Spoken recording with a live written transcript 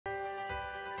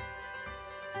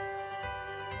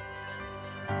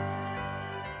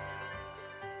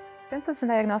Sensors and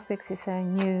Diagnostics is a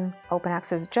new open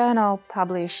access journal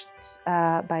published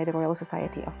by the Royal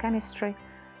Society of Chemistry.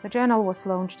 The journal was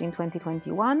launched in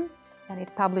 2021 and it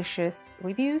publishes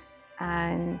reviews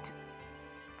and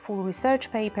full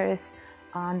research papers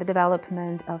on the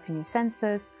development of new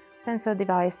sensors, sensor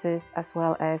devices, as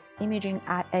well as imaging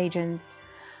agents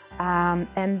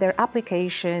and their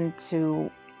application to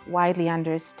widely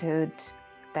understood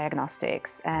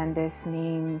diagnostics. And this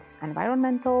means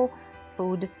environmental,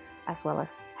 food, as well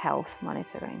as health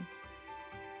monitoring.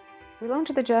 We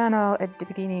launched the journal at the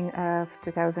beginning of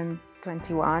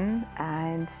 2021,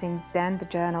 and since then the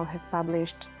journal has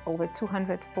published over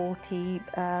 240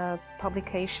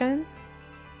 publications.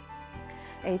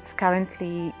 It's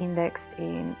currently indexed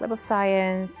in Web of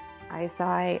Science,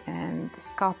 ISI, and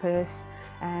Scopus,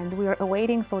 and we are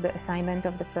awaiting for the assignment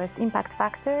of the first impact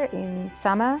factor in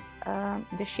summer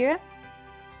this year,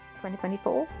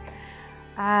 2024.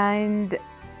 And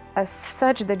as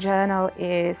such, the journal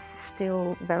is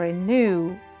still very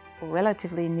new,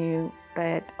 relatively new,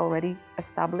 but already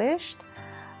established.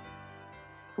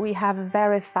 We have a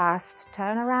very fast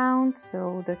turnaround,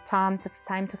 so the time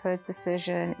to first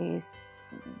decision is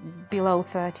below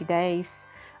 30 days,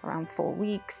 around 4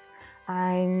 weeks,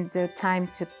 and the time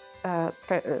to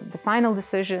the final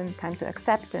decision, time to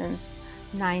acceptance,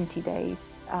 90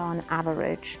 days on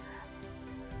average.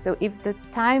 So if the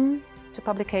time to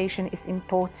publication is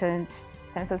important,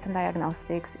 Sensors and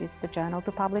Diagnostics is the journal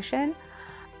to publish in.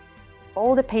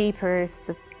 All the papers,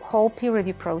 the whole peer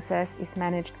review process is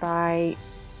managed by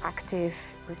active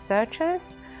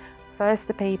researchers. First,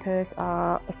 the papers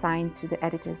are assigned to the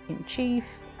editors-in-chief.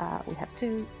 We have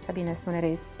two, Sabine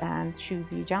Suneritz and Xu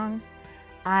Zizhang,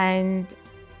 and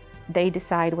they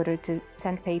decide whether to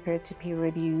send paper to peer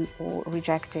review or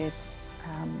reject it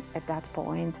at that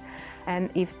point. And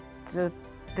if the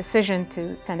decision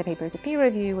to send a paper to peer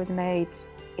review was made,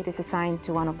 it is assigned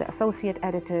to one of the associate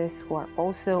editors who are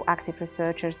also active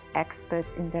researchers,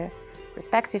 experts in their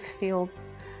respective fields.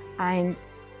 And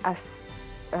as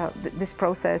this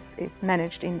process is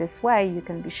managed in this way, you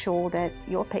can be sure that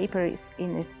your paper is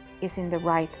in the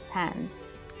right hands.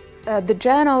 The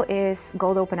journal is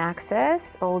Gold Open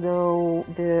Access, although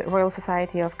the Royal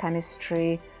Society of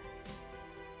Chemistry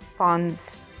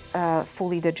funds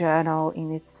fully the journal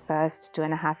in its first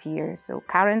 2.5 years. So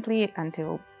currently,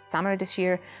 until summer this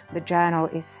year, the journal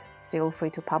is still free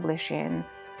to publish in.